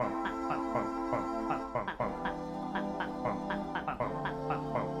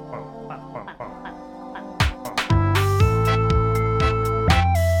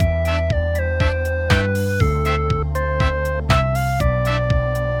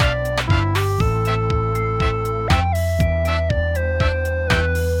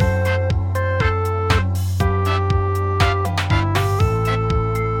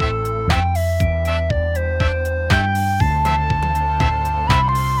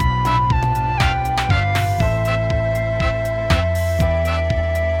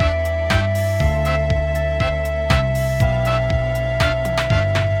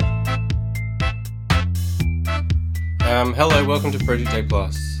welcome to Project A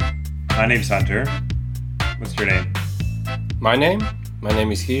Plus. My name's Hunter. What's your name? My name? My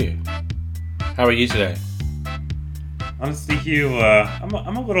name is Hugh. How are you today? Honestly, Hugh, I'm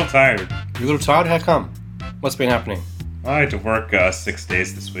a little tired. You a little tired? How come? What's been happening? I had to work 6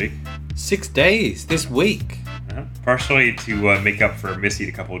 days this week. 6 days this week? Partially to make up for missing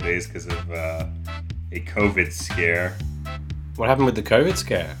a couple of days because of a COVID scare. What happened with the COVID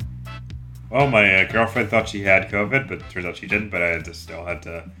scare? Well, my girlfriend thought she had COVID, but it turns out she didn't. But I just still had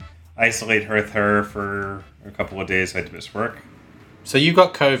to isolate her for a couple of days. So I had to miss work. So you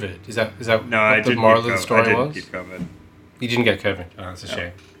got COVID? Is that No, what I the didn't moral get of the COVID. story I didn't was? get COVID. You didn't get COVID? Oh, that's a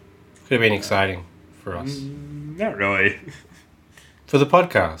shame. Could have been exciting for us. Not really. For the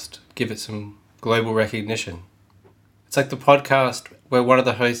podcast, give it some global recognition. It's like the podcast where one of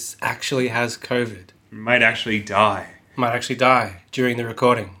the hosts actually has COVID. Might actually die. Might actually die during the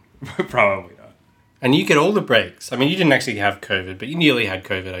recording. Probably not. And you get all the breaks. I mean, you didn't actually have COVID, but you nearly had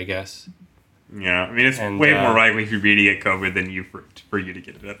COVID, I guess. Yeah, I mean, it's And, way more likely for me to get COVID than for you to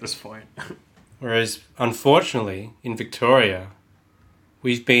get it at this point. Whereas, unfortunately, in Victoria,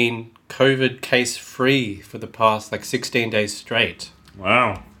 we've been COVID case-free for the past, 16 days straight.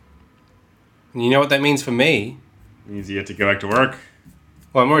 Wow. And you know what that means for me? Means you have to go back to work.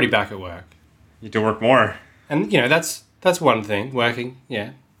 Well, I'm already back at work. You have to work more. And, that's one thing. Working,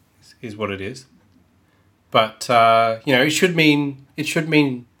 is what it is. But, it should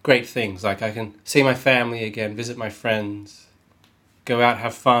mean great things. Like, I can see my family again, visit my friends, go out,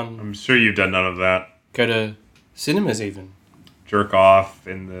 have fun. I'm sure you've done none of that. Go to cinemas even. Jerk off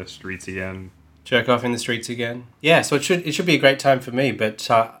in the streets again. Jerk off in the streets again. Yeah, so it should be a great time for me, but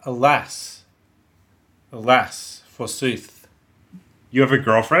alas, forsooth. You have a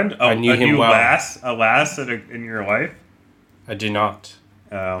girlfriend? I knew him well. A lass in your life? I do not.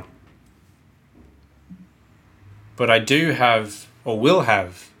 Oh. But I do have, or will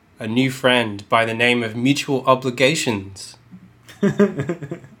have, a new friend by the name of Mutual Obligations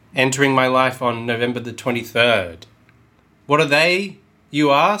entering my life on November the 23rd. What are they,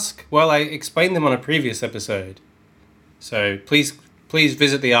 you ask? Well, I explained them on a previous episode. So please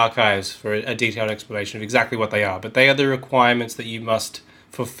visit the archives for a detailed explanation of exactly what they are. But they are the requirements that you must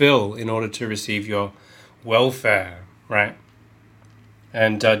fulfill in order to receive your welfare, right?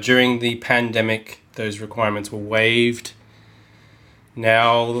 And during the pandemic, those requirements were waived.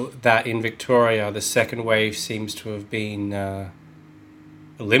 Now that in Victoria, the second wave seems to have been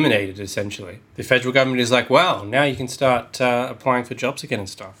eliminated, essentially. The federal government is like, well, now you can start applying for jobs again and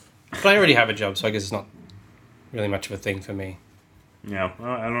stuff. But I already have a job, so I guess it's not really much of a thing for me. Yeah,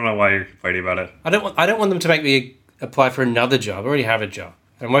 well, I don't know why you're complaining about it. I don't want them to make me apply for another job. I already have a job.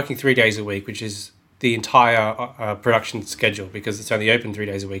 I'm working 3 days a week, which is the entire production schedule because it's only open 3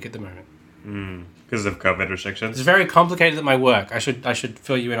 days a week at the moment. Because of COVID restrictions? It's very complicated at my work. I should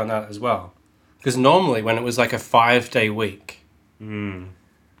fill you in on that as well. Because normally when it was like a 5-day week, I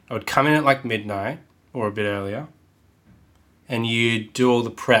would come in at midnight or a bit earlier, and you'd do all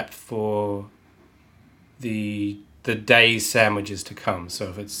the prep for the day's sandwiches to come. So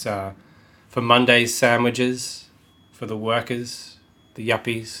if it's for Monday's sandwiches, for the workers, the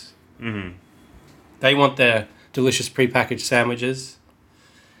yuppies, they want their delicious prepackaged sandwiches.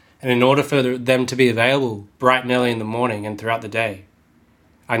 And in order for them to be available bright and early in the morning and throughout the day,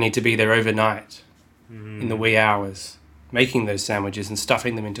 I need to be there overnight in the wee hours, making those sandwiches and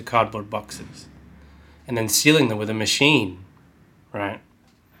stuffing them into cardboard boxes and then sealing them with a machine, right?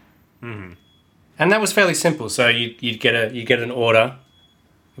 And that was fairly simple. So you'd get an order.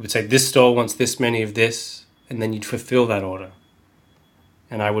 It would say, this store wants this many of this, and then you'd fulfill that order.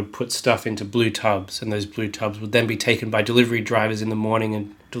 And I would put stuff into blue tubs, and those blue tubs would then be taken by delivery drivers in the morning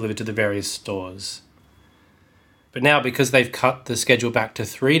and delivered to the various stores. But now, because they've cut the schedule back to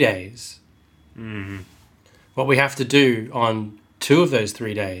 3 days, what we have to do on 2 of those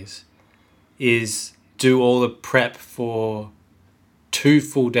 3 days is do all the prep for 2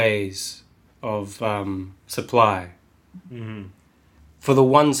 full days of supply. For the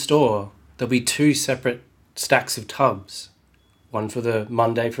one store, there'll be 2 separate stacks of tubs. One for the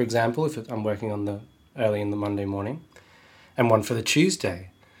Monday, for example, if I'm working on the early in the Monday morning, and one for the Tuesday.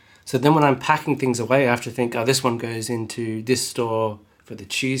 So then when I'm packing things away, I have to think, this one goes into this store for the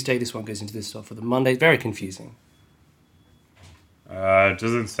Tuesday, this one goes into this store for the Monday. Very confusing. It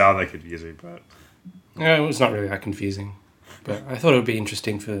doesn't sound that confusing, but... No, it's not really that confusing. But I thought it would be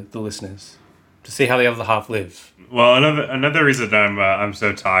interesting for the listeners to see how the other half live. Well, another reason I'm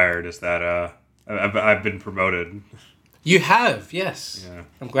so tired is that I've been promoted. You have, yes. Yeah.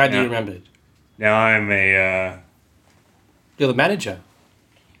 I'm glad you remembered. Now I'm a... You're the manager.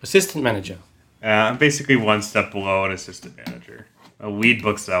 Assistant manager. I'm basically one step below an assistant manager, a lead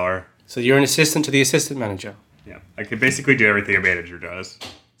bookseller. So you're an assistant to the assistant manager. Yeah, I could basically do everything a manager does,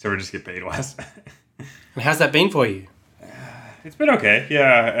 so we just get paid less. And how's that been for you? It's been okay.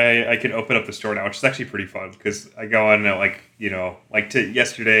 Yeah, I can open up the store now, which is actually pretty fun because I go on at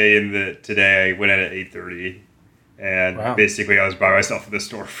yesterday and today I went in at 8:30, and Wow. basically I was by myself in the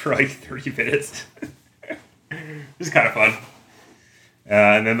store for like 30 minutes. It was kind of fun.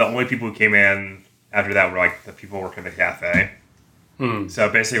 And then the only people who came in after that were like the people working in the cafe. So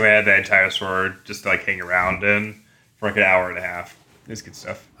basically I had the entire store just to like hang around in for like an hour and a half. It was good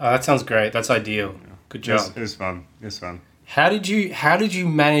stuff. Oh, that sounds great. That's ideal. Good job. It was fun. It was fun. How did you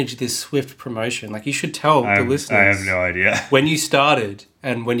manage this swift promotion? Like, you should tell the listeners. I have no idea. When you started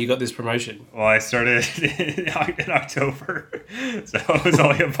and when you got this promotion. Well, I started in October, so it was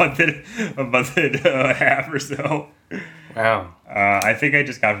only a month and a half or so. Wow. I think I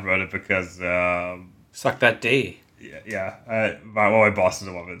just got promoted because Suck that D. my boss is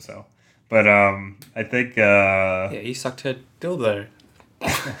a woman, so. But I think Yeah, you sucked her dildo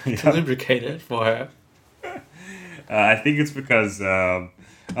to lubricate it for her. I think it's because I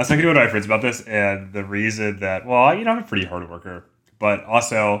was talking to one of my friends about this, and the reason that, well, I'm a pretty hard worker, but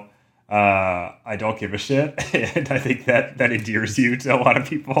also I don't give a shit, and I think that endears you to a lot of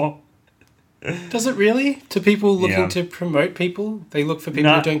people. Does it really? To people looking Yeah. to promote people, they look for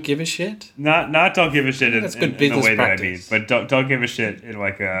people who don't give a shit. Not don't give a shit That's in good the business way practice. that I mean, but don't give a shit in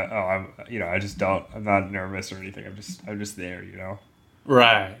like I just don't. I'm not nervous or anything. I'm just there,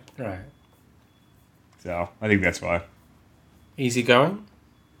 Right. So I think that's why. Easy going.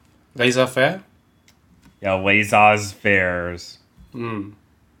 Laissez faire. Yeah, Lazars fairs. Mm.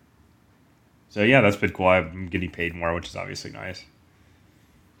 So yeah, that's been cool. I'm getting paid more, which is obviously nice.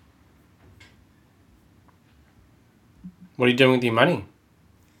 What are you doing with your money?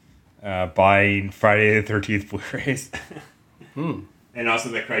 Buying Friday the 13th Blu-rays. Hmm. And also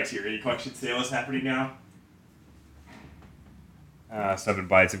the Criterion Collection sale is happening now. So I've been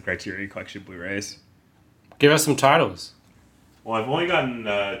buying some Criterion Collection Blu-rays. Give us some titles. Well, I've only gotten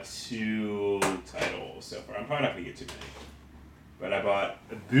 2 titles so far. I'm probably not going to get too many. But I bought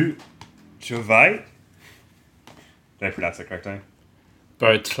Boot Travail. Did I pronounce that correctly?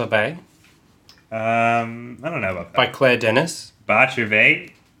 Beau Travail I don't know about that. by Claire Denis. Travail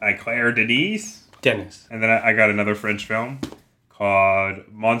by Claire Denis. Dennis. And then I got another French film called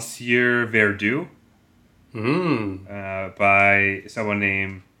Monsieur Verdoux. By someone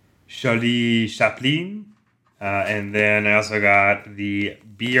named Charlie Chaplin. And then I also got the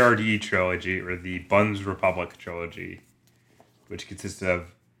BRD trilogy, or the Buns Republic trilogy, which consists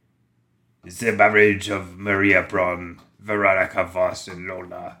of The Marriage of Maria Braun, Veronica Voss, and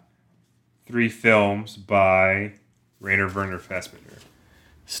Lola. 3 films by Rainer Werner Fassbinder.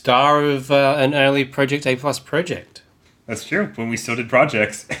 Star of an early Project A+ project. That's true, when we still did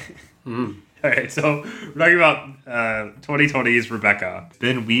projects. Alright, so we're talking about 2020's Rebecca.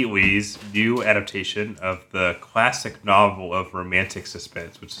 Ben Wheatley's new adaptation of the classic novel of romantic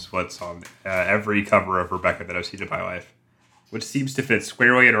suspense, which is what's on every cover of Rebecca that I've seen in my life, which seems to fit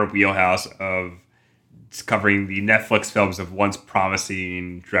squarely in our wheelhouse of covering the Netflix films of once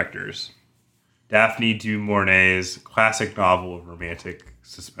promising directors. Daphne du Maurnay's classic novel of romantic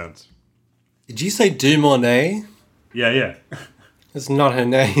suspense. Did you say Du Mornay? Yeah. That's not her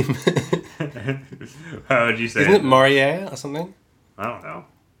name. How would you say Isn't it Maurier or something? I don't know.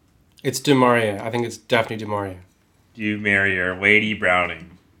 It's Du Maurier. I think it's Daphne du Maurier. Du Maurier, Lady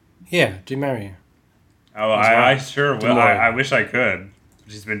Browning. Yeah, Du Maurier. Oh, right. I sure Du will. Maurier. I wish I could.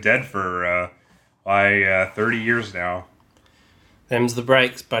 She's been dead for 30 years now. Them's the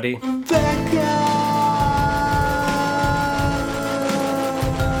breaks, buddy.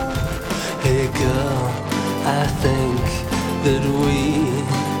 Hey girl, I think that we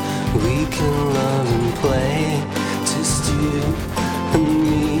can love and play, just you and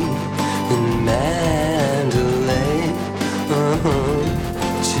me and Mandalay.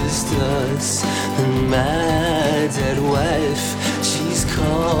 Just us and my dead wife. She's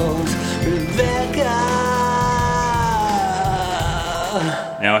called Rebecca.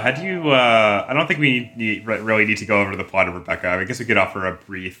 Now, had you... I don't think we really need to go over the plot of Rebecca. I guess we could offer a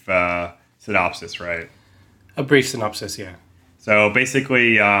brief synopsis, right? A brief synopsis, yeah. So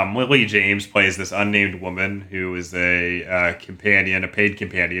basically, Lily James plays this unnamed woman who is a paid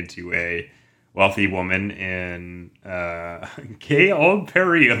companion to a wealthy woman in gay old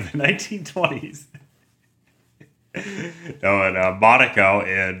Perry of the 1920s. No, in Monaco,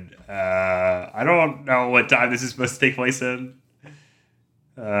 and I don't know what time this is supposed to take place in.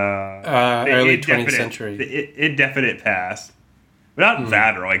 Early 20th century. The indefinite past. But not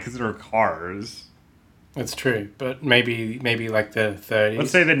that early, because there were cars. That's true, but maybe like the 30s.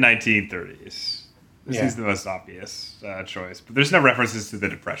 Let's say the 1930s. This is the most obvious choice. But there's no references to the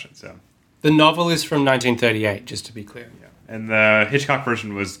Depression, so. The novel is from 1938, just to be clear. Yeah. And the Hitchcock version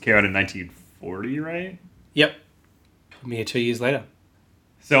came out in 1940, right? Yep. A mere 2 years later.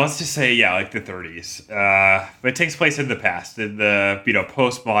 So let's just say, like the 30s. But it takes place in the past, in the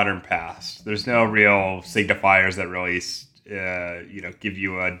postmodern past. There's no real signifiers that really, give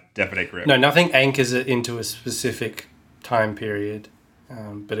you a definite grip. No, nothing anchors it into a specific time period.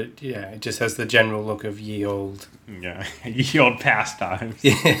 But it just has the general look of ye old. Yeah, ye old pastimes.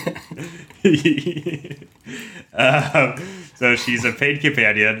 Yeah. So she's a paid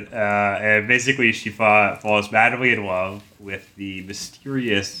companion, and basically she falls madly in love with the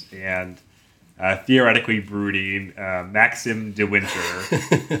mysterious and theoretically brooding Maxim de Winter,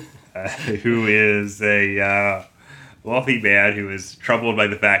 who is a wealthy man who is troubled by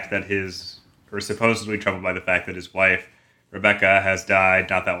the fact that supposedly troubled by the fact that his wife, Rebecca, has died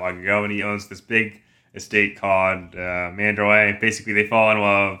not that long ago, and he owns this big estate called Mandalay. Basically, they fall in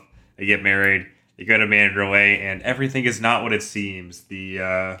love, they get married, they go to Mandalay, and everything is not what it seems.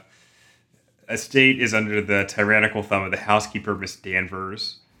 The estate is under the tyrannical thumb of the housekeeper, Miss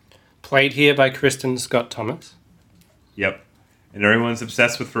Danvers. Played here by Kristen Scott Thomas. Yep. And everyone's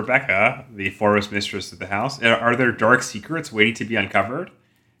obsessed with Rebecca, the foremost mistress of the house. Are there dark secrets waiting to be uncovered?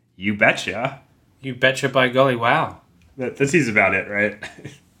 You betcha. You betcha by golly, wow. That seems about it, right?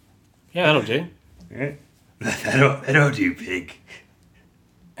 Yeah, that'll do. Right? That'll do, pig.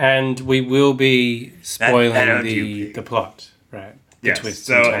 And we will be spoiling that'll the plot, right? The Yes. twists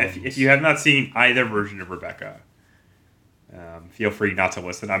So and turns. if you have not seen either version of Rebecca, feel free not to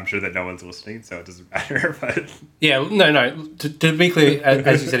listen. I'm sure that no one's listening, so it doesn't matter. But Yeah, no. To be clear,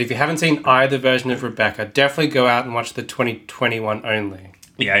 as you said, if you haven't seen either version of Rebecca, definitely go out and watch the 2021 only.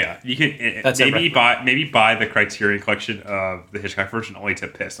 yeah, you can That's maybe buy the Criterion collection of the Hitchcock version only to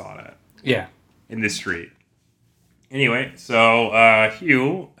piss on it. Yeah. In this street. Anyway, so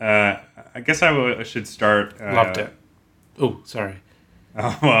Hugh, I guess I should start. Loved it. Oh, sorry.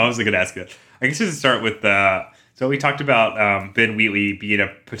 Well, I was going to ask it. I guess we should start with so we talked about Ben Wheatley being a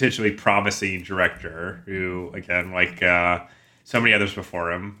potentially promising director who, again, like so many others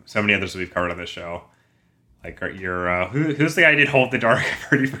before him, so many others we've covered on this show. Like who's the guy who did Hold the Dark?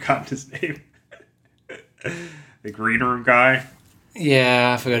 I've already forgotten his name. The Green Room guy.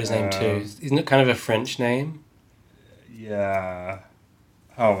 Yeah, I forgot his name too. Isn't it kind of a French name? Yeah.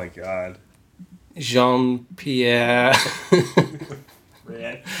 Oh my god. Jean-Pierre.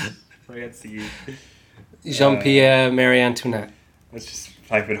 Francie. Jean-Pierre Marie Antoinette. Let's just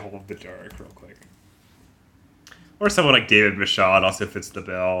type in Hold the Dark real quick. Or someone like David Michaud also fits the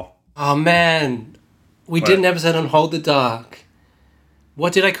bill. Oh man, we did an episode on Hold the Dark.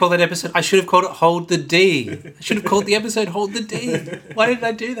 What did I call that episode? I should have called it Hold the D. I should have called the episode Hold the D. Why did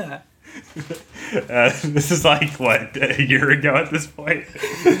I do that? This is like, what, a year ago at this point?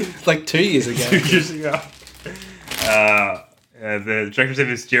 Like 2 years ago. 2 years ago. The director's name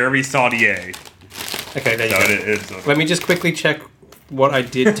is Jeremy Saulnier. Okay, there you go. It's Let me just quickly check what I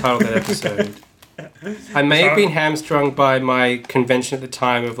did title that episode. I may have been hamstrung by my convention at the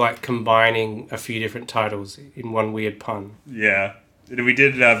time of like combining a few different titles in one weird pun. Yeah. We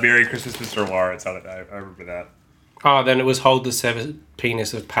did Merry Christmas, Mr. Lawrence on it. I remember that. Oh, then it was Hold the Severed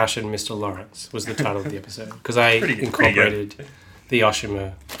Penis of Passion, Mr. Lawrence was the title of the episode. Because I incorporated the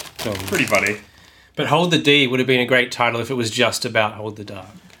Oshima film. Pretty funny. But Hold the D would have been a great title if it was just about Hold the Dark.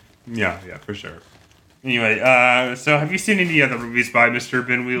 Yeah, for sure. Anyway, so have you seen any other movies by Mr.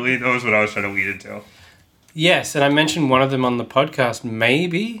 Ben Wheatley? That was what I was trying to lead into. Yes, and I mentioned one of them on the podcast.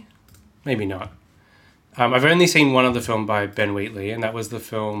 Maybe not. I've only seen one other film by Ben Wheatley, and that was the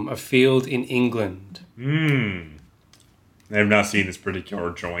film A Field in England. I have not seen this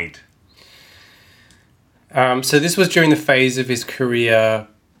particular joint. So this was during the phase of his career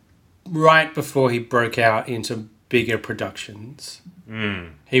right before he broke out into bigger productions.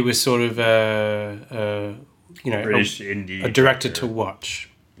 He was sort of a British indie a director to watch.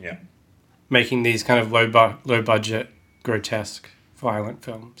 Yeah. Making these kind of low budget, grotesque, violent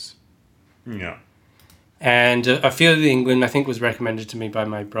films. Yeah. And A Field in England, I think, was recommended to me by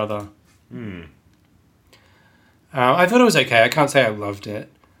my brother. I thought it was okay. I can't say I loved it.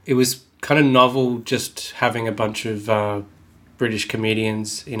 It was kind of novel, just having a bunch of British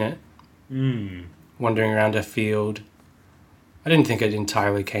comedians in it, wandering around a field. I didn't think it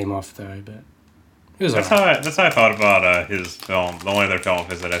entirely came off though, but it was. That's how I thought about his film. The only other film of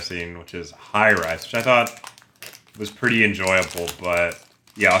his that I've seen, which is High Rise, which I thought was pretty enjoyable, but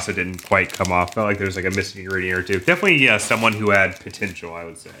yeah, also didn't quite come off. Felt like there's like a missing ingredient or two. Definitely, yeah, someone who had potential, I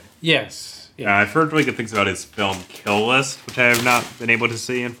would say. Yes. Yeah. I've heard really good things about his film Kill List, which I have not been able to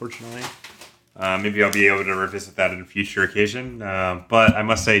see, unfortunately. Maybe I'll be able to revisit that on a future occasion. But I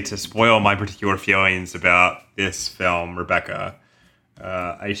must say, to spoil my particular feelings about this film, Rebecca,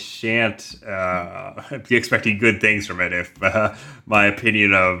 I shan't be expecting good things from it if my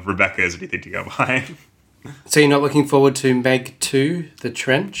opinion of Rebecca is anything to go by. So you're not looking forward to Meg 2, The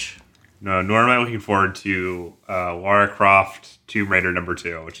Trench? No, nor am I looking forward to Lara Croft, Tomb Raider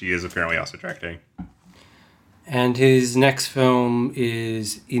 #2, which he is apparently also directing. And his next film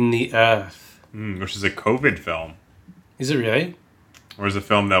is In the Earth. Which is a COVID film. Is it really? Or is a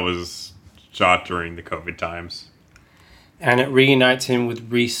film that was shot during the COVID times. And it reunites him with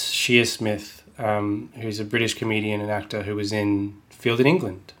Reece Shearsmith, who's a British comedian and actor who was in Field in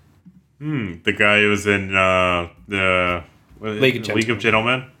England. The guy who was in the League of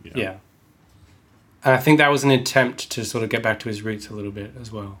Gentlemen. Yeah. And I think that was an attempt to sort of get back to his roots a little bit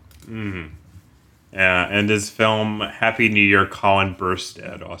as well. Yeah, and his film Happy New Year, Colin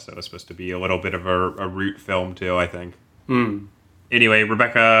Burstead also is supposed to be a little bit of a root film too, I think. Anyway,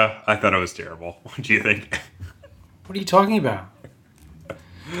 Rebecca, I thought it was terrible. What do you think? What are you talking about?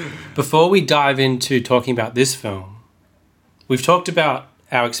 Before we dive into talking about this film, we've talked about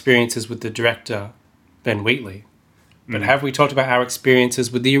our experiences with the director, Ben Wheatley. But have we talked about our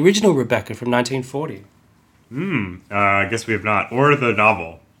experiences with the original Rebecca from 1940? I guess we have not. Or the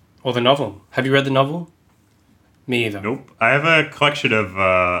novel. Or the novel. Have you read the novel? Me either. Nope. I have a collection of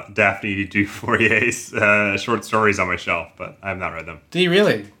Daphne du Maurier's short stories on my shelf, but I have not read them. Do you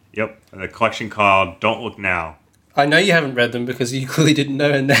really? Yep. A collection called Don't Look Now. I know you haven't read them because you clearly didn't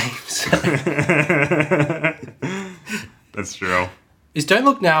know her names. That's true. Is Don't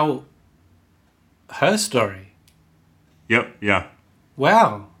Look Now her story? Yep. Yeah.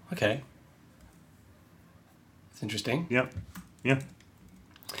 Wow. Okay. It's interesting. Yep. Yeah.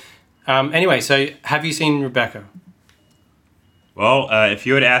 Anyway, so have you seen Rebecca? Well, if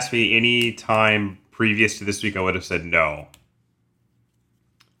you had asked me any time previous to this week, I would have said no.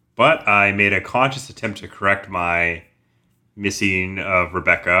 But I made a conscious attempt to correct my missing of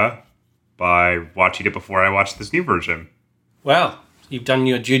Rebecca by watching it before I watched this new version. Well, you've done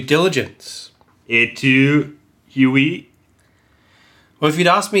your due diligence. Et tu, Huey? Well, if you'd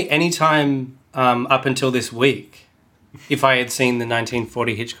asked me any time up until this week if I had seen the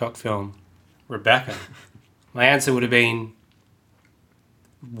 1940 Hitchcock film Rebecca, my answer would have been,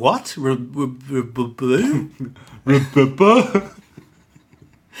 what?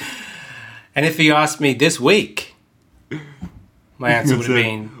 And if you asked me this week, my answer would have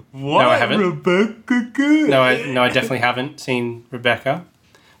been, what? No, I haven't. Rebecca good. No, I definitely haven't seen Rebecca.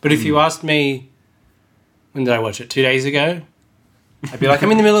 But if you asked me, when did I watch it? 2 days ago? I'd be like, I'm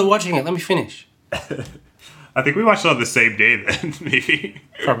in the middle of watching it. Let me finish. I think we watched it on the same day then, maybe.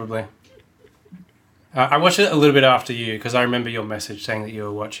 Probably. I watched it a little bit after you because I remember your message saying that you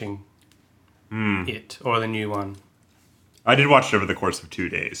were watching it or the new one. I did watch it over the course of 2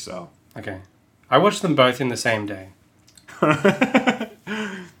 days, so. Okay. I watched them both in the same day.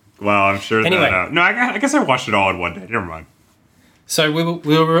 Well, I'm sure Anyway. that... no, I guess I watched it all in one day. Never mind. So we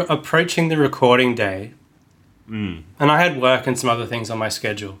were approaching the recording day, and I had work and some other things on my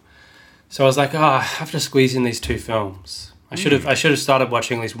schedule. So I was like, I have to squeeze in these two films. I should have started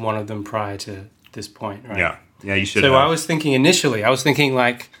watching at least one of them prior to this point, right? Yeah, you should So have. I was thinking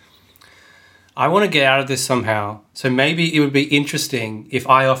like, I want to get out of this somehow. So maybe it would be interesting if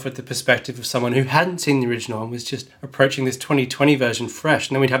I offered the perspective of someone who hadn't seen the original and was just approaching this 2020 version fresh.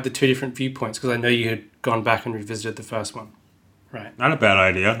 And then we'd have the two different viewpoints because I know you had gone back and revisited the first one. Right. Not a bad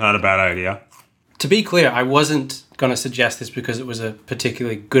idea. To be clear, I wasn't going to suggest this because it was a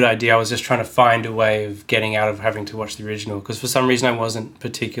particularly good idea. I was just trying to find a way of getting out of having to watch the original because for some reason I wasn't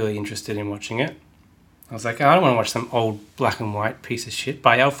particularly interested in watching it. I was like, I don't want to watch some old black and white piece of shit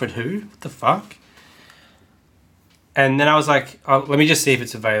by Alfred who? What the fuck? And then I was like, let me just see if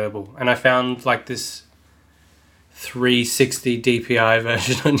it's available. And I found like this 360 DPI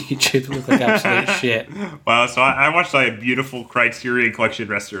version on YouTube that looked like absolute shit. Wow, so I watched like a beautiful Criterion Collection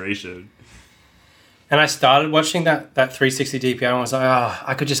restoration. And I started watching that 360 DPI and I was like,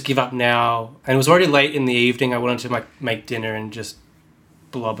 I could just give up now. And it was already late in the evening. I wanted to make dinner and just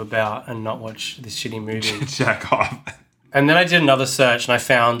blob about and not watch this shitty movie. Jack off. And then I did another search and I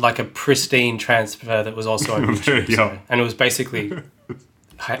found like a pristine transfer that was also on YouTube. And it was basically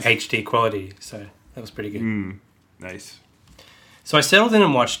HD quality. So that was pretty good. Nice. So I settled in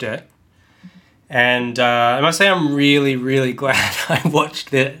and watched it. And I must say I'm really, really glad I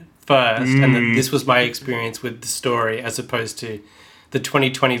watched it first and that this was my experience with the story as opposed to the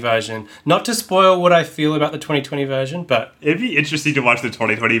 2020 version. Not to spoil what I feel about the 2020 version, but It'd be interesting to watch the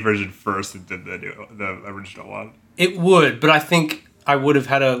 2020 version first and then the original one. it would. But I think I would have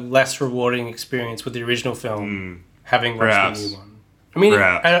had a less rewarding experience with the original film having watched Perhaps. the new one. I mean,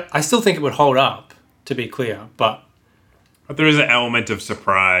 Perhaps. I still think it would hold up, to be clear, but But there is an element of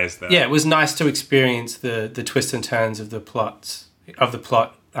surprise that yeah, it was nice to experience the twists and turns of the plot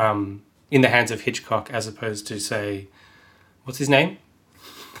in the hands of Hitchcock, as opposed to, say, what's his name?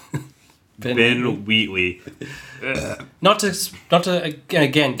 Ben Wheatley. Not to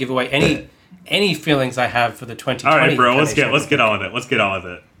again give away any feelings I have for the 2020. All right, bro. Let's incarnation. get on with it. Let's get on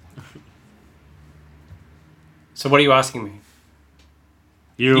with it. So what are you asking me?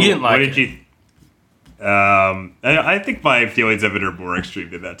 You didn't like what it. did you? I think my feelings of it are more extreme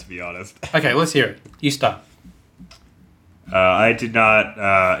than that, to be honest. Okay, let's hear it. You start. I did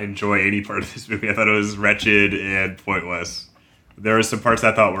not enjoy any part of this movie. I thought it was wretched and pointless. There were some parts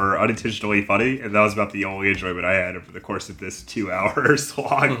I thought were unintentionally funny, and that was about the only enjoyment I had over the course of this 2 hours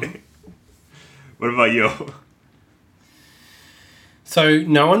long. What about you? So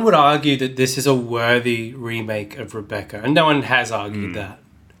no one would argue that this is a worthy remake of Rebecca, and no one has argued that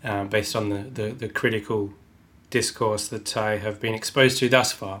based on the critical discourse that I have been exposed to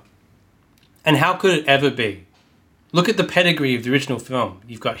thus far. And how could it ever be? Look at the pedigree of the original film.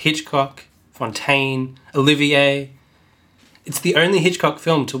 You've got Hitchcock, Fontaine, Olivier. It's the only Hitchcock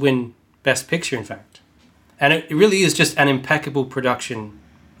film to win Best Picture, in fact. And it really is just an impeccable production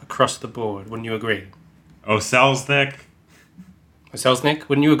across the board, wouldn't you agree? Oh, Selznick? Selznick,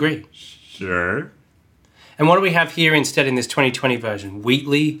 wouldn't you agree? Sure. And what do we have here instead in this 2020 version?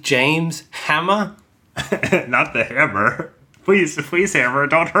 Wheatley, James, Hammer? Not the hammer. Please, Hammer,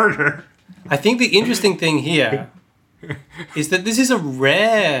 don't hurt her. I think the interesting thing here is that this is a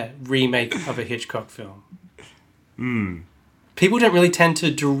rare remake of a Hitchcock film. People don't really tend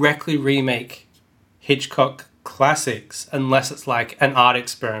to directly remake Hitchcock classics unless it's like an art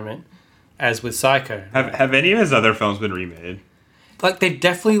experiment, as with Psycho. Have any of his other films been remade? Like, they've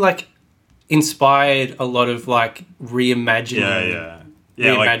definitely like inspired a lot of like reimagining.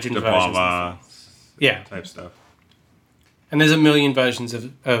 Yeah, like reimagined Diploma Yeah. type stuff. And there's a million versions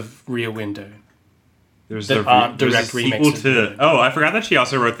of Rear Window. There's That aren't direct remakes sequel of to. the- Oh, I forgot that she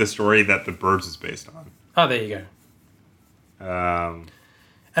also wrote the story that The Burbs is based on. Oh, there you go. Um,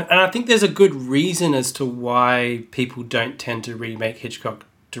 And I think there's a good reason as to why people don't tend to remake Hitchcock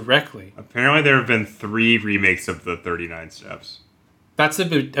directly. apparently, there have been 3 remakes of the 39 Steps, That's a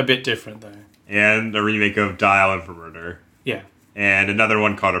bit different, though. and a remake of Dial M for Murder, Yeah. and another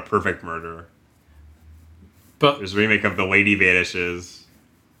one called A Perfect Murder. But There's a remake of The Lady Vanishes,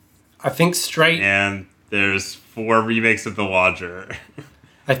 I think and there's 4 remakes of The Lodger.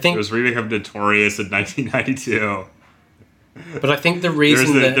 I think, There's a remake of Notorious in 1992. but I think the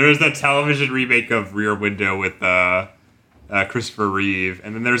reason There's the television remake of Rear Window with Christopher Reeve,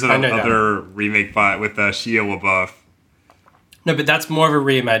 and then there's I know another remake with Shia LaBeouf. no, but that's more of a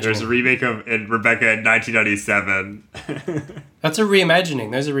reimagining. There's a remake of Rebecca in 1997. That's a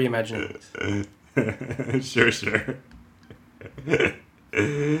reimagining. Those are reimaginings. Sure.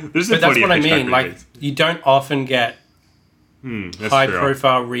 There's But that's plenty what of I mean. Hitchcock Like, remakes. you don't often get That's true.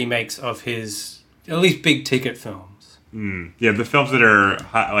 high-profile remakes of his, at least big-ticket films. Yeah, the films that are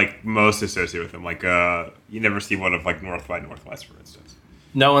like most associated with him, like you never see one of like North by Northwest, for instance.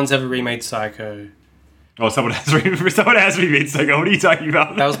 No one's ever remade Psycho. Oh, someone has remade Psycho. What are you talking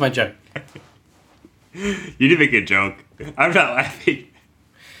about? That was my joke. You did make a joke. I'm not laughing.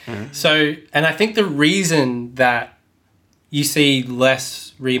 So, and I think the reason that you see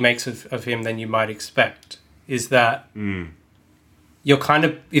less remakes of him than you might expect is that you're kind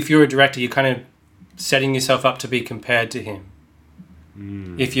of, if you're a director, you're kind of setting yourself up to be compared to him.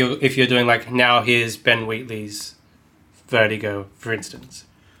 If you're doing like, now here's Ben Wheatley's Vertigo, for instance.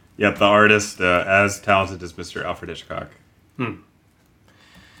 Yep, the artist as talented as Mr. Alfred Hitchcock.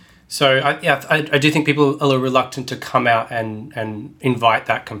 So I do think people are reluctant to come out and invite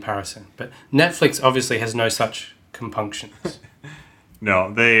that comparison. But Netflix obviously has no such compunctions.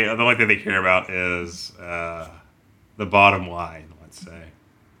 No, the only thing they care about is the bottom line. Let's say.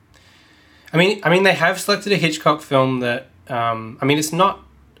 I mean, they have selected a Hitchcock film that, it's not,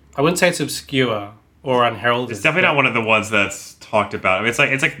 I wouldn't say it's obscure or unheralded. It's definitely not one of the ones that's talked about. I mean,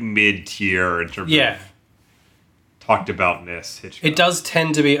 it's like mid tier in terms of talked aboutness. Hitchcock. It does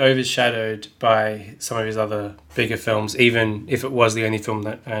tend to be overshadowed by some of his other bigger films, even if it was the only film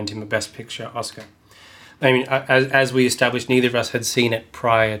that earned him a Best Picture Oscar. I mean, as we established, neither of us had seen it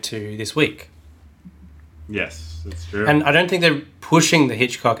prior to this week. Yes, that's true. And I don't think they're pushing the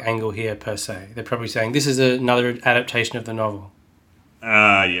Hitchcock angle here per se. They're probably saying this is another adaptation of the novel.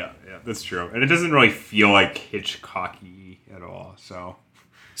 Yeah, that's true. And it doesn't really feel like Hitchcocky at all.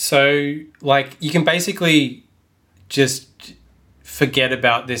 So, like, you can basically just forget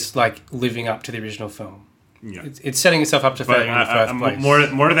about this, like, living up to the original film. Yeah. It's setting itself up to failure in the first place.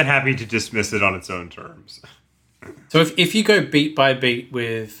 I'm more than happy to dismiss it on its own terms. So if you go beat by beat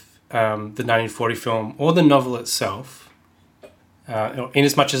with the 1940 film or the novel itself, in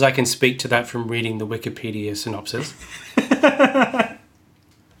as much as I can speak to that from reading the Wikipedia synopsis,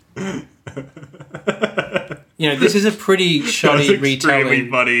 this is a pretty shoddy retelling. Extremely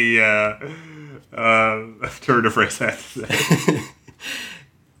funny turn of phrase, I have to say.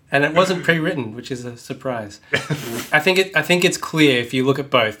 And it wasn't pre-written, which is a surprise. I think it's clear if you look at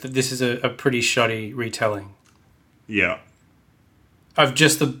both that this is a pretty shoddy retelling. Yeah. Of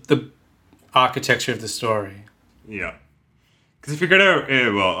just the architecture of the story. Yeah. Because if you're gonna,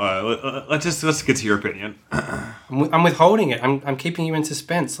 let's get to your opinion. I'm withholding it. I'm keeping you in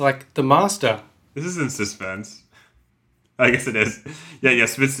suspense, like The Master. This isn't suspense. I guess it is. Yeah.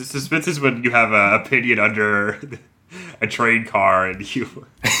 Suspense is when you have an opinion under a train car and you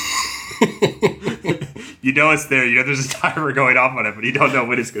you know it's there. You know there's a timer going off on it, but you don't know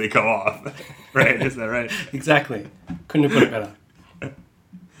when it's going to go off. Right? Is that right? Exactly. Couldn't have put it better.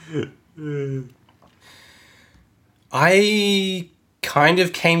 I kind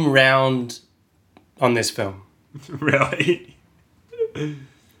of came round on this film. Really?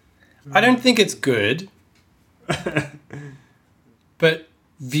 I don't think it's good. But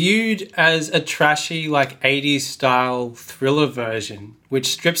viewed as a trashy, like, 80s style thriller version, which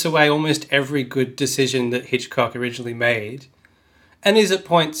strips away almost every good decision that Hitchcock originally made, and is at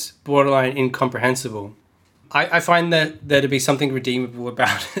points borderline incomprehensible, I find that there to be something redeemable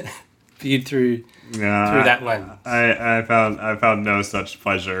about it, viewed through that lens. I found no such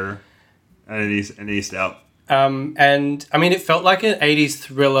pleasure at any step. And I mean, it felt like an 80s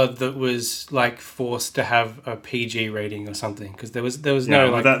thriller that was, like, forced to have a PG rating or something, because there was no,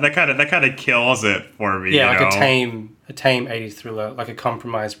 like, that kind of kills it for me. Yeah, like a tame 80s thriller, like a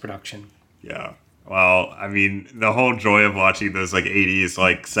compromised production. Yeah. Well, I mean, the whole joy of watching those, like, 80s,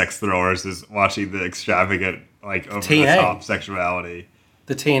 like, sex thrillers is watching the extravagant, like, over the top sexuality.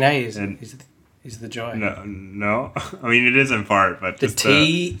 The TNA is the joy. No. I mean, it is in part, but the just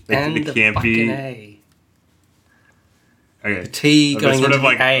T and the campy fucking A. Okay. The T going sort into of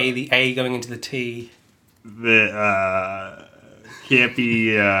like, the A going into the T. The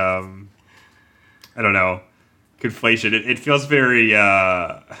campy, I don't know, conflation. It feels very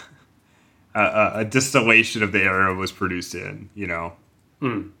a distillation of the era was produced in, you know.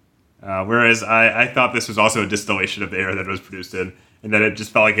 Whereas I thought this was also a distillation of the era that it was produced in, and that it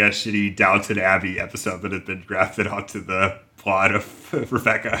just felt like a shitty Downton Abbey episode that had been grafted onto the plot of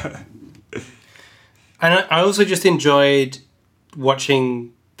Rebecca. And I also just enjoyed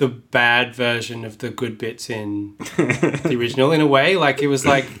watching the bad version of the good bits in the original, in a way. Like, it was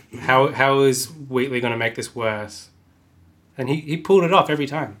like, how is Wheatley going to make this worse? And he pulled it off every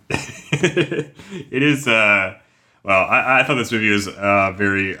time. It is, well, I thought this movie was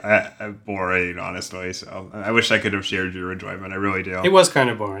very boring, honestly. So I wish I could have shared your enjoyment. I really do. It was kind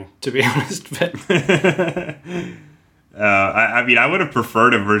of boring, to be honest. But I mean, I would have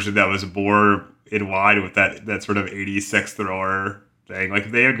preferred a version that was more in line with that sort of 80s sex thriller thing. Like,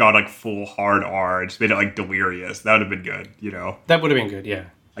 if they had gone, like, full hard R and just made it, like, delirious, that would have been good, you know? That would have been good, yeah.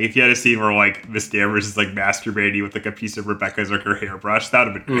 Like, if you had a scene where, like, Miss Danvers is, like, masturbating with, like, a piece of Rebecca's, like, her hairbrush, that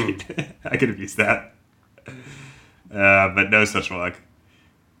would have been great. I could have used that. But no such luck.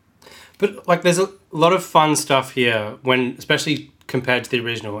 But, like, there's a lot of fun stuff here, when, especially compared to the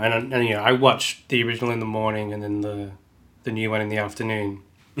original. And you know, I watched the original in the morning and then the new one in the afternoon.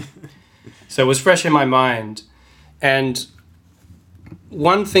 So it was fresh in my mind. And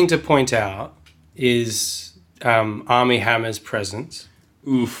one thing to point out is Armie Hammer's presence.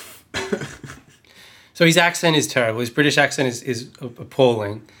 Oof. So his accent is terrible. His British accent is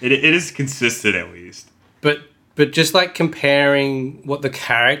appalling. It is consistent, at least. But just, like, comparing what the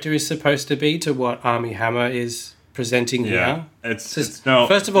character is supposed to be to what Armie Hammer is presenting here. It's no.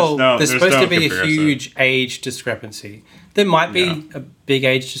 First of all, there's supposed to be comparison. a huge age discrepancy. There might be a big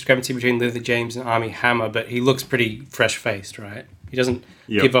age discrepancy between Lily James and Armie Hammer, but he looks pretty fresh-faced, right? He doesn't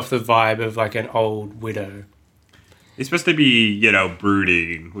give off the vibe of, like, an old widow. He's supposed to be, you know,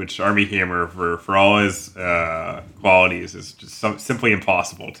 brooding, which Armie Hammer, for all his qualities, is just simply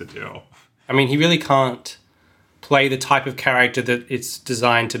impossible to do. I mean, he really can't play the type of character that it's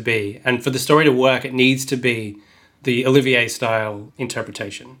designed to be. And for the story to work, it needs to be the Olivier-style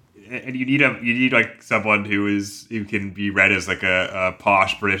interpretation. and you need like someone who can be read as like a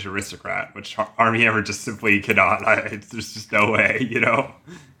posh British aristocrat, which Armie Hammer just simply cannot. There's just no way, you know.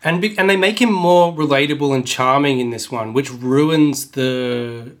 And they make him more relatable and charming in this one, which ruins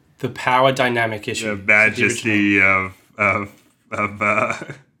the power dynamic issue. The majesty of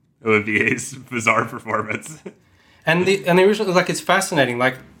Olivier's bizarre performance. And the original, like, it's fascinating.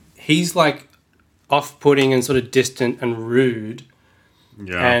 Like, he's like off-putting and sort of distant and rude.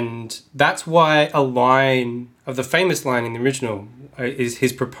 Yeah. And that's why the famous line in the original is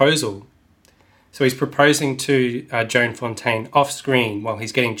his proposal. So he's proposing to Joan Fontaine off screen while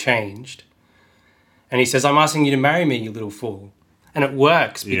he's getting changed. And he says, "I'm asking you to marry me, you little fool." And it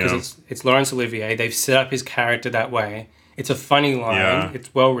works because it's Laurence Olivier. They've set up his character that way. It's a funny line. Yeah.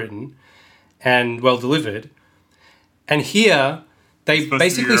 It's well written and well delivered. And here they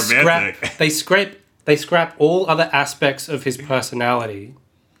basically scrap all other aspects of his personality.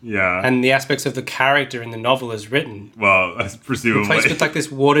 Yeah. And the aspects of the character in the novel as written. Well, presumably. Replaced with like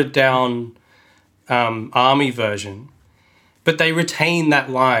this watered down army version. But they retain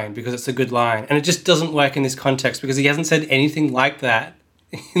that line because it's a good line. And it just doesn't work in this context because he hasn't said anything like that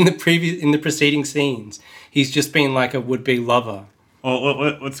in the preceding scenes. He's just been like a would-be lover.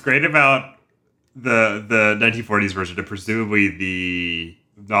 Well, what's great about the 1940s version, and presumably the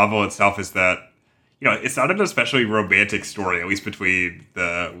novel itself, is that, you know, it's not an especially romantic story, at least between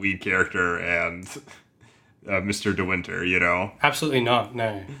the lead character and Mr. De Winter, you know? Absolutely not,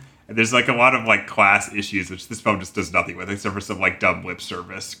 no. And there's like a lot of like class issues, which this film just does nothing with, except for some like dumb lip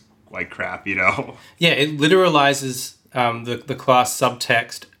service like crap, you know? Yeah, it literalizes the class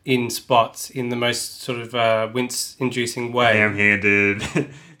subtext in spots in the most sort of wince-inducing way. Ham-handed.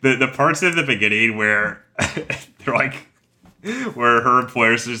 the parts of the beginning where they're like, where her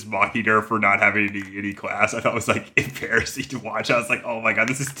employer's just mocking her for not having any class, I thought was like embarrassing to watch. I was like, oh my god,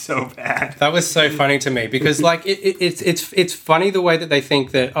 this is so bad. That was so funny to me because like it's funny the way that they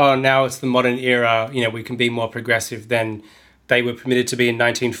think that, oh, now it's the modern era, you know, we can be more progressive than they were permitted to be in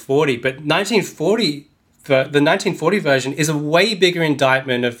 1940. But 1940, the 1940 version is a way bigger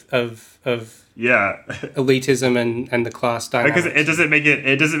indictment of yeah, elitism and the class dynamics. Because it doesn't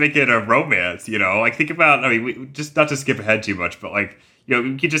make it a romance, you know. Like, think about, I mean, we just, not to skip ahead too much, but like, you know,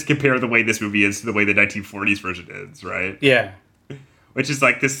 you can just compare the way this movie is to the way the 1940s version is, right? Yeah. Which is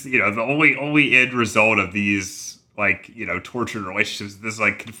like this, you know, the only end result of these, like, you know, tortured relationships, this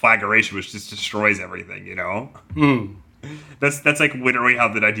like conflagration which just destroys everything, you know. That's like literally how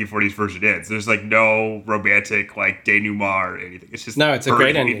the 1940s version ends. There's like no romantic like denouement or anything. It's just no, it's a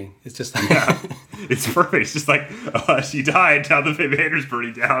great ending. It's just like yeah, it's perfect. It's just like, oh, she died. Now the manor's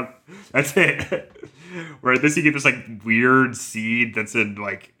burning down. That's it. Where this you get this like weird seed that's in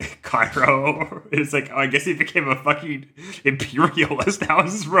like Cairo. It's like, oh, I guess he became a fucking imperialist. How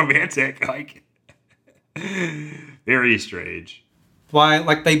is this romantic? Like, very strange. Why?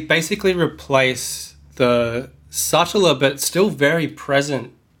 Like, they basically replace the subtler but still very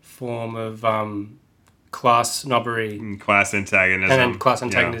present form of class snobbery, class antagonism, and class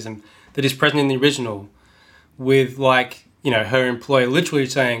antagonism that is present in the original, with, like, you know, her employer literally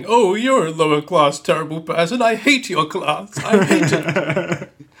saying, "Oh, you're a lower class terrible person. I hate your class. I hate it.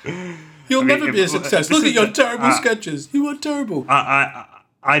 You'll never be a success. Look at your terrible sketches. You are terrible."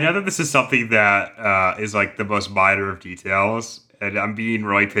 I know that this is something that is like the most minor of details, and I'm being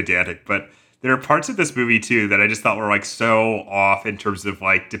really pedantic, but there are parts of this movie, too, that I just thought were, like, so off in terms of,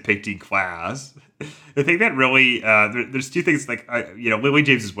 like, depicting class. The thing that really, there's two things, like, you know, Lily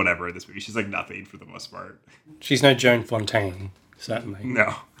James is whatever in this movie. She's, like, nothing for the most part. She's no Joan Fontaine, certainly.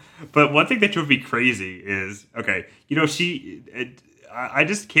 No. But one thing that drove me crazy is, okay, you know, I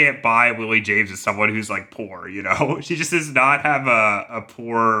just can't buy Lily James as someone who's, like, poor, you know? She just does not have a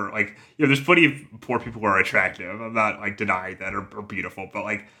poor, like, you know, there's plenty of poor people who are attractive. I'm not, like, denying that or beautiful, but,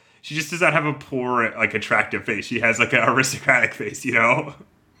 like, she just does not have a poor, like, attractive face. She has, like, an aristocratic face, you know?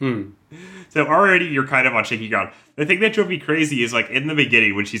 So already you're kind of on shaky ground. The thing that drove me crazy is, like, in the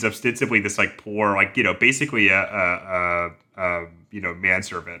beginning when she's ostensibly this, like, poor, like, you know, basically a you know,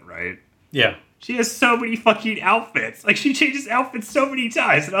 manservant, right? Yeah. She has so many fucking outfits. Like, she changes outfits so many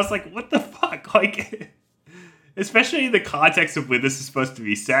times. And I was like, what the fuck? Like, especially in the context of when this is supposed to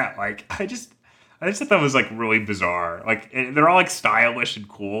be set. Like, I just thought that was, like, really bizarre. Like, and they're all, like, stylish and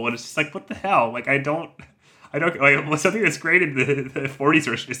cool, and it's just like, what the hell? Like, I don't, like, something that's great in the 40s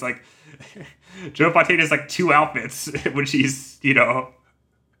version is, like, Joan Fontaine has, like, 2 outfits when she's, you know,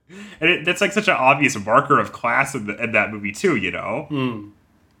 and that's, like, such an obvious marker of class in that movie, too, you know?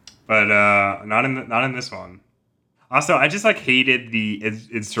 But, not in this one. Also, I just, like, hated the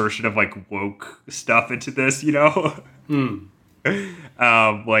insertion of, like, woke stuff into this, you know?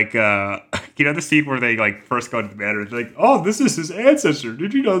 The scene where they like first go to the manor, they're like, "Oh, this is his ancestor.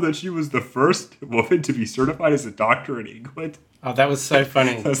 Did you know that she was the first woman to be certified as a doctor in England?" Oh, that was so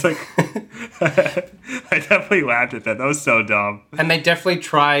funny. I was like, I definitely laughed at that. That was so dumb. And they definitely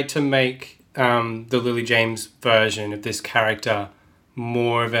tried to make the Lily James version of this character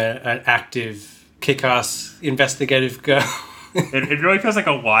more of an active, kick-ass investigative girl. It really feels like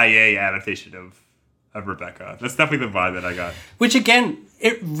a YA adaptation of Rebecca. That's definitely the vibe that I got. Which, again,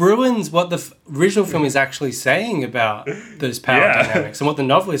 it ruins what the original film is actually saying about those power dynamics and what the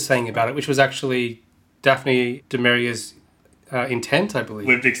novel is saying about it, which was actually Daphne du Maurier's intent, I believe.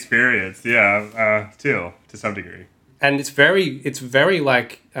 Lived experience, too, to some degree. And it's very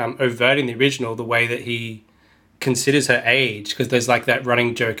like overt in the original, the way that he considers her age, because there's like that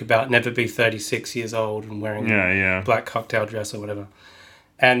running joke about never be 36 years old and wearing a black cocktail dress or whatever.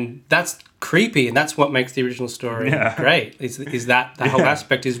 And that's creepy, and that's what makes the original story great. Is that the whole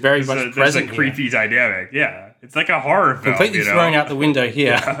aspect is very much present. There's a creepy dynamic. Yeah, it's like a horror film. Completely thrown out the window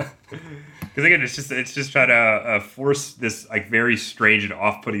here. Because again, it's just trying to force this like very strange and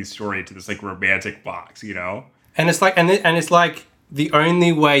off-putting story into this like romantic box, you know. And it's like, and it's like the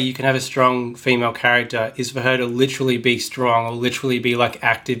only way you can have a strong female character is for her to literally be strong or literally be like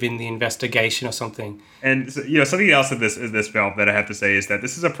active in the investigation or something. And so, something else in this film that I have to say is that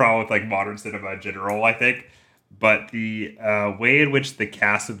this is a problem with like modern cinema in general, I think. But the way in which the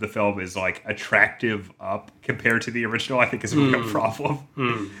cast of the film is like attractive up compared to the original, I think is a real problem.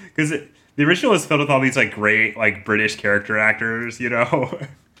 Because the original is filled with all these like great like British character actors, you know.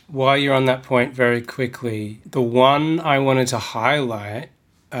 While you're on that point, very quickly, the one I wanted to highlight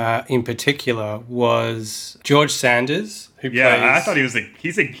in particular was George Sanders, who plays... I thought he was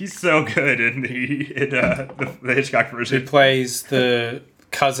he's so good in the Hitchcock version. Who plays the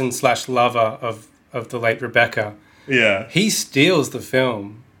cousin / lover of the late Rebecca. Yeah. He steals the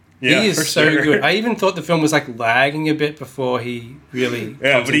film. Yeah, he is so good. I even thought the film was like lagging a bit before he really...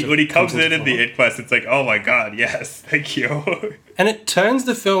 when he comes in the inquest, it's like, oh my God, yes, thank you. And it turns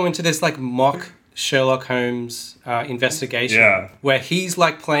the film into this like mock Sherlock Holmes investigation where he's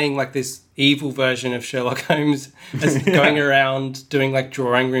like playing like this evil version of Sherlock Holmes as going around doing like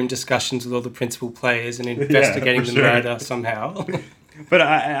drawing room discussions with all the principal players and investigating the murder somehow. But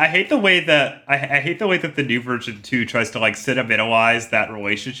I hate the way that I hate the way that the new version too tries to like sentimentalize that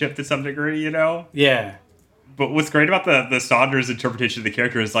relationship to some degree, you know? Yeah. But what's great about the Saunders interpretation of the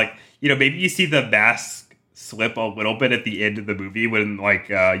character is like, maybe you see the mask slip a little bit at the end of the movie when like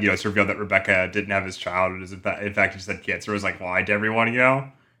it's revealed that Rebecca didn't have his child and is in fact just had cancer, was like lied to everyone, you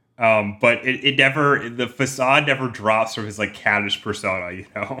know? But it never, the facade never drops from his like caddish persona, you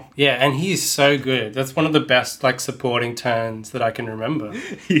know? Yeah, and he's so good. That's one of the best like supporting turns that I can remember.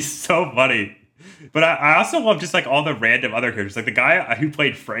 He's so funny. But I also love just like all the random other characters. Like the guy who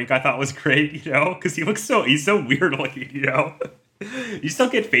played Frank, I thought was great, you know? Because he's so weird looking, you know? You still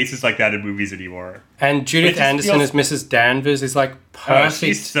get faces like that in movies anymore. And Judith Anderson as Mrs. Danvers is like perfect.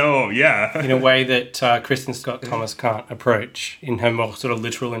 She's so, in a way that Kristen Scott Thomas can't approach in her more sort of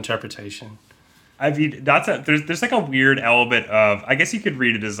literal interpretation. I mean, there's like a weird element of, I guess you could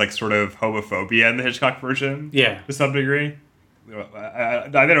read it as like sort of homophobia in the Hitchcock version. Yeah. To some degree.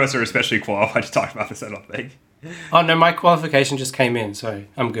 Neither of us are especially qualified to talk about this, I don't think. Oh, no, my qualification just came in, so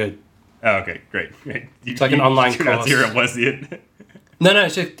I'm good. Oh, okay, great. It's like an online course. You're a Wesleyan. No,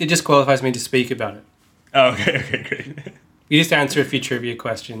 it just qualifies me to speak about it. Oh, okay, great. You just answer a few trivia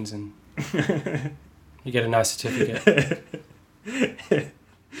questions and you get a nice certificate.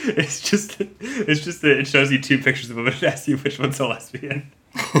 It's just that it shows you two pictures of a woman and asks you which one's a lesbian.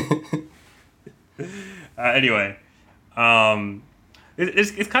 Anyway,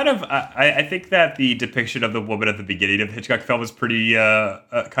 it's kind of I think that the depiction of the woman at the beginning of the Hitchcock film is pretty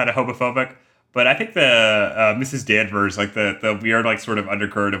kind of homophobic. But I think the Mrs. Danvers, like the weird like sort of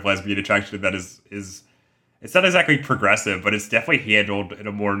undercurrent of lesbian attraction that is it's not exactly progressive, but it's definitely handled in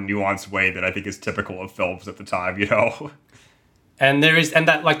a more nuanced way that I think is typical of films at the time, you know. And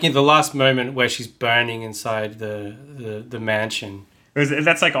that like the last moment where she's burning inside the mansion.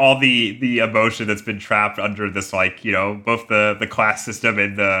 That's like all the emotion that's been trapped under this like both the class system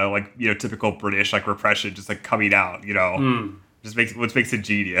and the like typical British like repression just like coming out, just makes it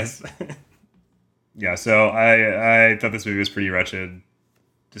genius. Yeah, so I thought this movie was pretty wretched,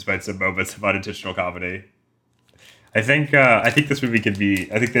 despite some moments of unintentional comedy. I think this movie could be.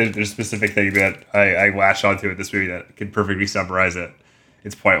 I think there's a specific thing that I lash onto in this movie that can perfectly summarize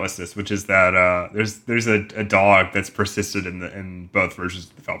its pointlessness, which is that there's a dog that's persisted in both versions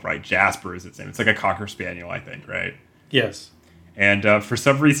of the film, right? Jasper is its name. It's like a Cocker Spaniel, I think, right? Yes. And for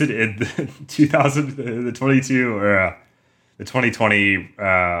some reason in the 2022 or the 2020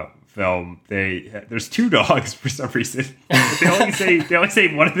 film, there's two dogs for some reason. But they only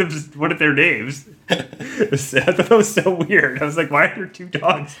say one of their names. I thought that was so weird. I was like, why are there two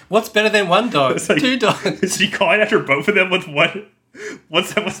dogs? What's better than one dog? It's like, two dogs. Is she calling after both of them with one?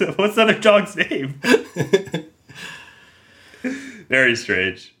 What's the other dog's name? Very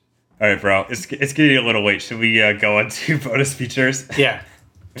strange. All right, bro. It's getting a little late. Should we go on to bonus features? Yeah.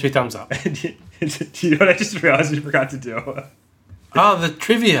 2 thumbs up. Do you know what I just realized we forgot to do? Oh, the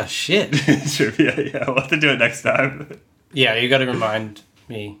trivia. Shit. Trivia. Yeah, we'll have to do it next time. Yeah, you got to remind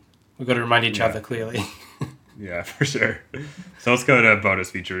me. We've got to remind each other clearly. Yeah, for sure. So let's go to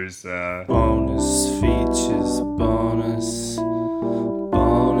bonus features. Bonus features, bonus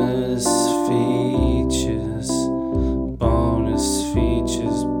features, bonus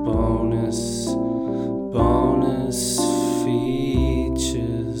features, bonus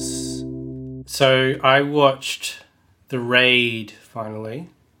features. So I watched The Raid finally.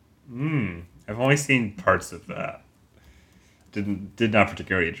 I've only seen parts of that. Did not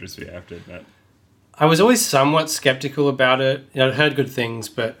particularly interest me, I have to admit. I was always somewhat skeptical about it. You know, I'd heard good things,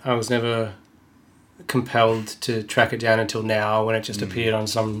 but I was never compelled to track it down until now when it just appeared on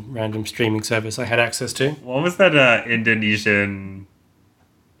some random streaming service I had access to. What was that Indonesian...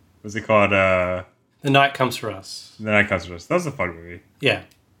 What's it called? The Night Comes For Us. The Night Comes For Us. That was a fun movie. Yeah.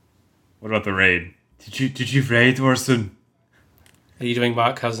 What about The Raid? Did you raid, Orson? Are you doing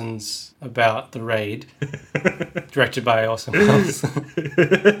Mark Cousins about The Raid? Directed by Orson Welles.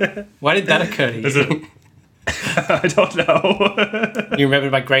 Why did that occur to you? I don't know. You remember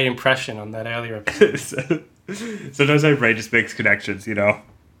my great impression on that earlier episode. Sometimes my brain just makes connections, you know?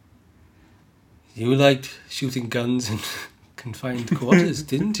 You liked shooting guns in confined quarters,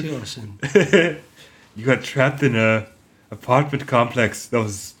 didn't you, Orson? You got trapped in a apartment complex that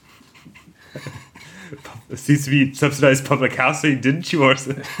was... It seems to be subsidized public housing, didn't you,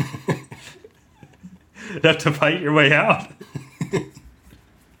 Orson? You have to fight your way out.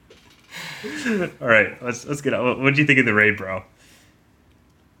 All right, let's get on. What do you think of The Raid, bro?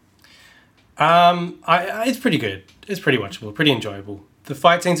 It's pretty good. It's pretty watchable, pretty enjoyable. The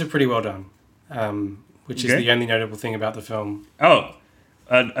fight scenes are pretty well done, which is the only notable thing about the film. Oh,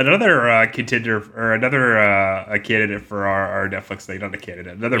 another contender or another candidate for our Netflix thing, not a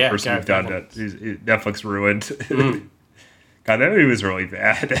candidate, another person who's done that. Netflix ruined. God, that movie was really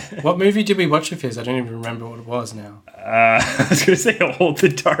bad. What movie did we watch of his? I don't even remember what it was now. I was going to say Hold the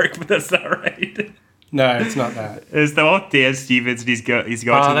Dark, but that's not right. No, it's not that. It's the one with Dan Stevens, and he's going to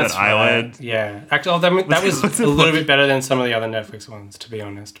that island. Yeah. Actually, that was a little bit better than some of the other Netflix ones, to be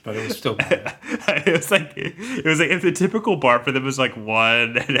honest, but it was still bad. It was like if the typical bar for them was like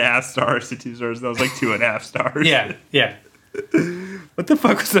 1.5 stars to 2 stars, that was like 2.5 stars. Yeah. What the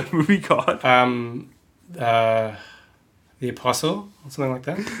fuck was that movie called? The Apostle or something like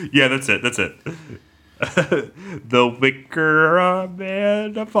that. Yeah, that's it. The Wicker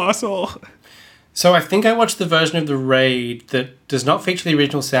Man Apostle. So I think I watched the version of The Raid that does not feature the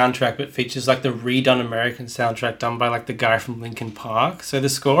original soundtrack, but features like the redone American soundtrack done by like the guy from Linkin Park. So the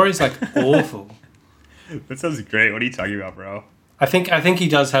score is like awful. That sounds great. What are you talking about, bro? I think he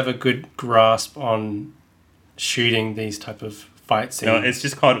does have a good grasp on shooting these type of fight scenes. No, it's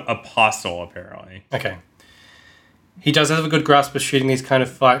just called Apostle, apparently. Okay. He does have a good grasp of shooting these kind of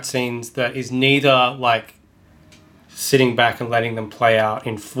fight scenes that is neither like sitting back and letting them play out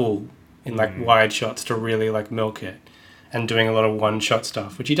in full in like wide shots to really like milk it and doing a lot of one shot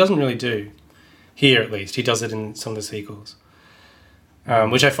stuff, which he doesn't really do here. At least he does it in some of the sequels,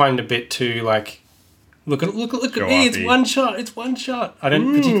 which I find a bit too like look at me, it's one shot. I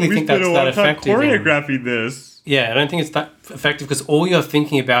don't particularly think that's that effective. Choreographing this. Yeah, I don't think it's that effective because all you're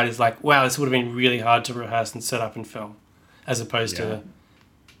thinking about is like, wow, this would have been really hard to rehearse and set up and film, as opposed to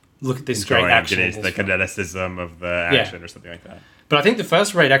look at this great action. The kineticism of the action or something like that. But I think the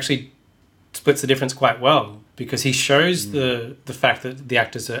first Raid actually splits the difference quite well because he shows the fact that the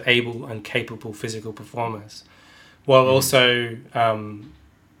actors are able and capable physical performers while also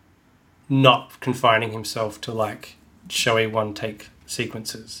not confining himself to like showy one-take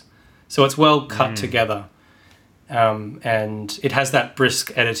sequences. So it's well cut together. And it has that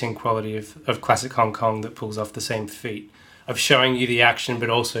brisk editing quality of classic Hong Kong that pulls off the same feat of showing you the action but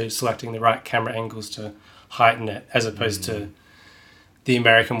also selecting the right camera angles to heighten it, as opposed to the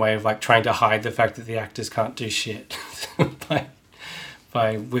American way of like trying to hide the fact that the actors can't do shit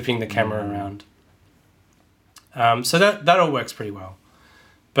by whipping the camera around. So that all works pretty well.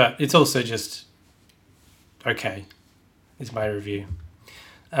 But it's also just okay, is my review.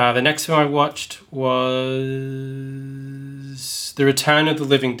 The next film I watched was The Return of the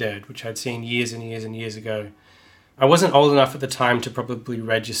Living Dead, which I'd seen years and years and years ago. I wasn't old enough at the time to probably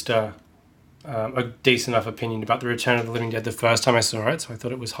register a decent enough opinion about the Return of the Living Dead the first time I saw it, so I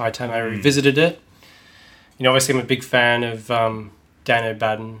thought it was high time I revisited it. You know, obviously I'm a big fan of Dan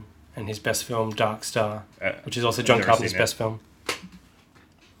O'Bannon and his best film, Dark Star, which is also John Carpenter's best film.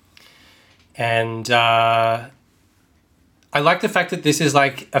 And I like the fact that this is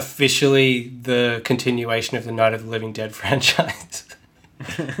like officially the continuation of the Night of the Living Dead franchise.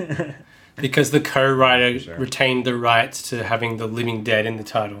 Because the co-writer retained the rights to having the Living Dead in the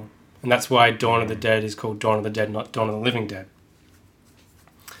title. And that's why Dawn of the Dead is called Dawn of the Dead, not Dawn of the Living Dead.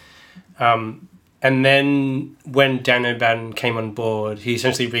 And then when Dan O'Bannon came on board, he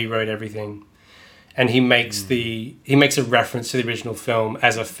essentially rewrote everything. And he makes a reference to the original film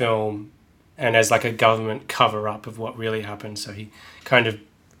as a film and as like a government cover-up of what really happened. So he kind of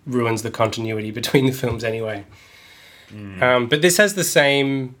ruins the continuity between the films anyway. But this has the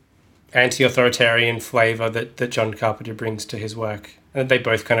same anti-authoritarian flavour that John Carpenter brings to his work. And they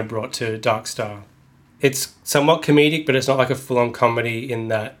both kind of brought to Dark Star. It's somewhat comedic, but it's not like a full-on comedy in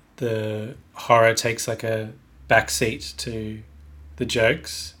that the horror takes like a backseat to the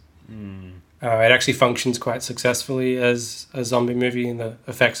jokes. It actually functions quite successfully as a zombie movie, and the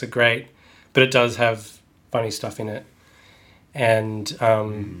effects are great, but it does have funny stuff in it, and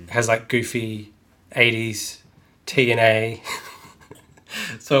has like goofy 80s TNA.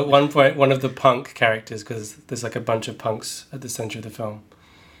 So at one point, one of the punk characters, because there's like a bunch of punks at the center of the film,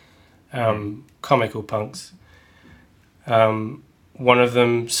 comical punks, one of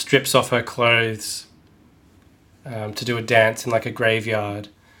them strips off her clothes to do a dance in like a graveyard,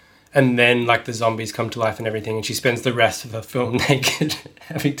 and then like the zombies come to life and everything, and she spends the rest of the film naked,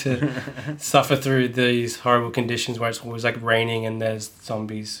 having to suffer through these horrible conditions where it's always like raining and there's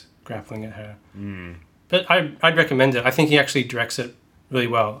zombies grappling at her. But I'd recommend it. I think he actually directs it really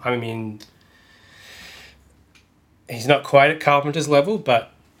well. I mean, he's not quite at Carpenter's level,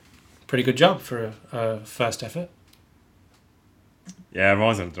 but pretty good job for a first effort. Yeah, I've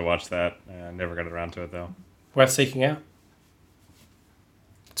always wanted to watch that. Never got around to it though. Worth seeking out.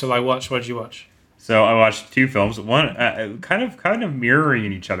 So I watched. What did you watch? So I watched two films. One kind of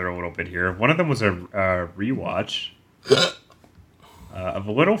mirroring each other a little bit here. One of them was a rewatch of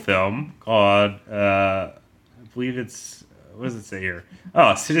a little film called I believe it's, what does it say here?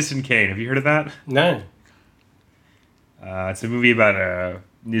 Oh, Citizen Kane. Have you heard of that? No. It's a movie about a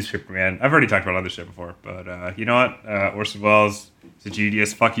newspaper man. I've already talked about other shit before, but you know what? Orson Welles is a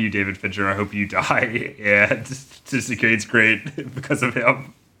genius. Fuck you, David Fincher. I hope you die. And Citizen Kane's great because of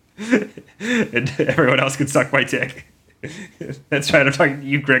him. And everyone else can suck my dick. That's right. I'm talking to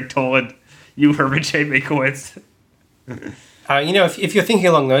you, Greg Toland. You, Herman J. Makowitz. You know, if you're thinking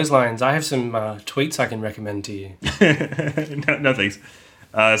along those lines, I have some tweets I can recommend to you. No thanks.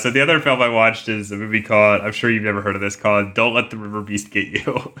 So the other film I watched is a movie called, I'm sure you've never heard of this, called Don't Let the River Beast Get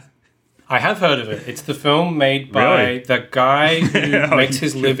You. I have heard of it. It's the film made by the guy who makes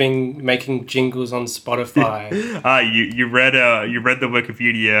his living making jingles on Spotify. You read the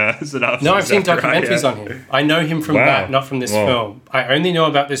Wikipedia synopsis. No, I've seen documentaries on him. I know him from that, not from this film. I only know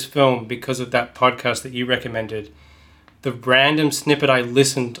about this film because of that podcast that you recommended. The random snippet I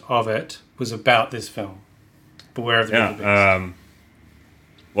listened of it was about this film. Beware of the River Beast.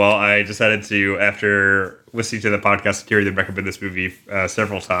 Well, I decided to, after listening to the podcast, Terry did recommend this movie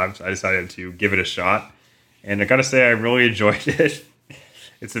several times. I decided to give it a shot. And I gotta say, I really enjoyed it.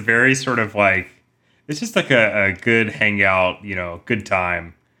 It's a very sort of like, it's just like a good hangout, good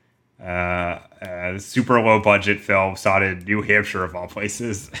time. Super low budget film shot in New Hampshire, of all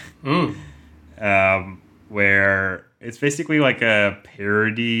places. Where it's basically like a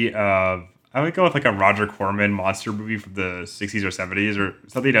parody of, I would go with like a Roger Corman monster movie from the 60s or 70s or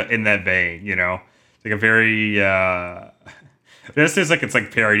something in that vein, It's like a very, this is like, it's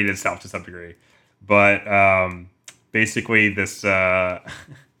like parodied itself to some degree. But basically this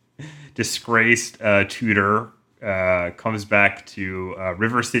disgraced tutor comes back to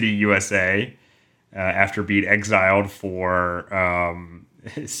River City, USA after being exiled for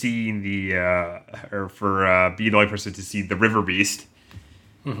seeing being the only person to see the River Beast.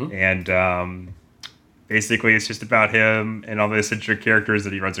 Mm-hmm. And basically it's just about him and all the eccentric characters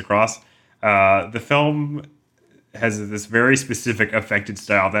that he runs across. The film has this very specific affected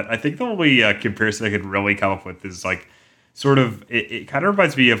style that I think the only comparison I could really come up with is like sort of, it kind of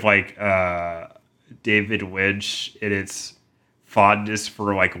reminds me of like David Lynch in its fondness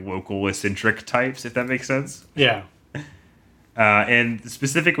for like local eccentric types, if that makes sense. Yeah. And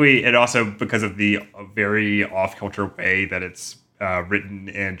specifically, and also because of the very off-kilter way that it's written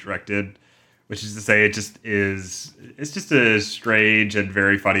and directed, which is to say, it's just a strange and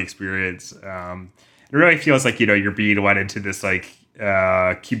very funny experience. And It really feels like, you're being led into this like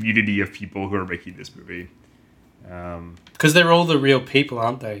community of people who are making this movie. Because they're all the real people,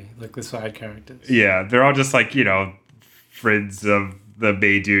 aren't they? Like the side characters. Yeah, they're all just like, friends of the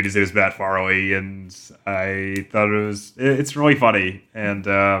main dude. His name is Matt Farley, and I thought it's really funny and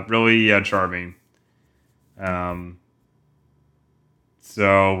really charming.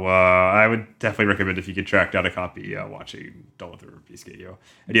 So I would definitely recommend, if you could track down a copy, watching Don't Let the River Peace Get You.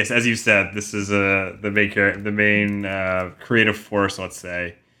 And yes, as you said, this is the main creative force. Let's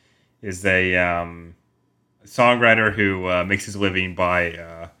say is a songwriter who makes his living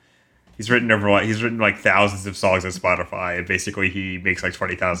by he's written like thousands of songs on Spotify, and basically he makes like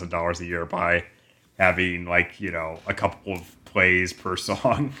 $20,000 a year by having like a couple of plays per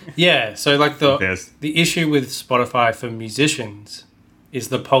song. Yeah, so like the issue with Spotify for musicians is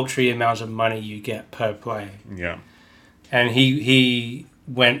the paltry amount of money you get per play. Yeah. And he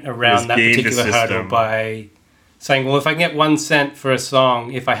went around that particular hurdle by saying, well, if I can get 1 cent for a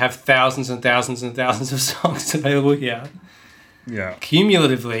song, if I have thousands and thousands and thousands of songs available here,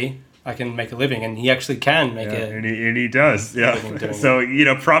 cumulatively, I can make a living. And he actually can make it. And he does, yeah. So,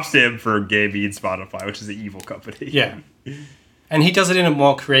 props to him for gaming Spotify, which is an evil company. Yeah. And he does it in a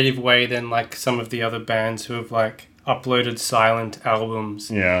more creative way than like some of the other bands who have like uploaded silent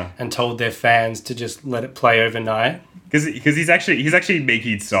albums and told their fans to just let it play overnight. Because he's actually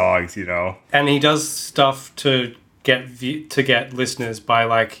making songs, And he does stuff to get listeners by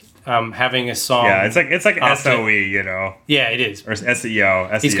like having a song. Yeah, it's like SOE, Yeah, it is. Or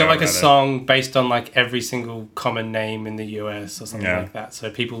SEO. He's got like a song based on like every single common name in the US or something like that.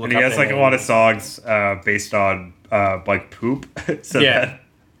 So people look. And he has like a lot of songs based on like poop. So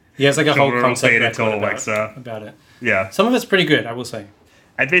he has like a whole concept record about it. Yeah, some of it's pretty good, I will say.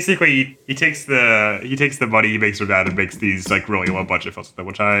 And basically, he takes the money he makes from that and makes these like really low budget films with them,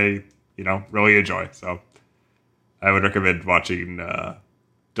 which I really enjoy. So I would recommend watching Don't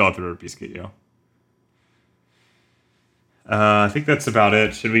Let the River Peace Get You. I think that's about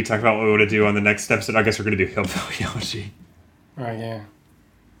it. Should we talk about what we want to do on the next episode? I guess we're going to do Hillbilly Elegy. Right, yeah.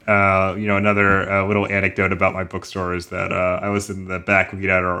 Another little anecdote about my bookstore is that I was in the back looking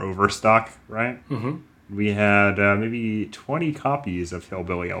at our overstock, right? Mm-hmm. We had maybe 20 copies of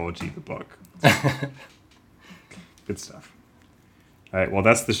Hillbilly Elegy, the book. Good stuff. All right, well,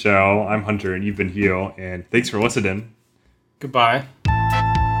 that's the show. I'm Hunter, and you've been Hugh, and thanks for listening. Goodbye.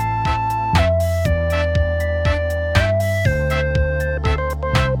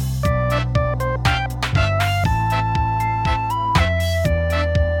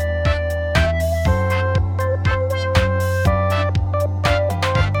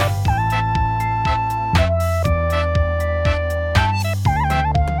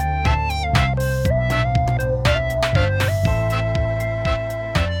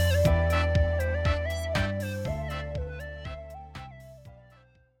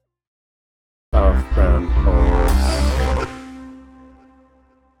 Our friend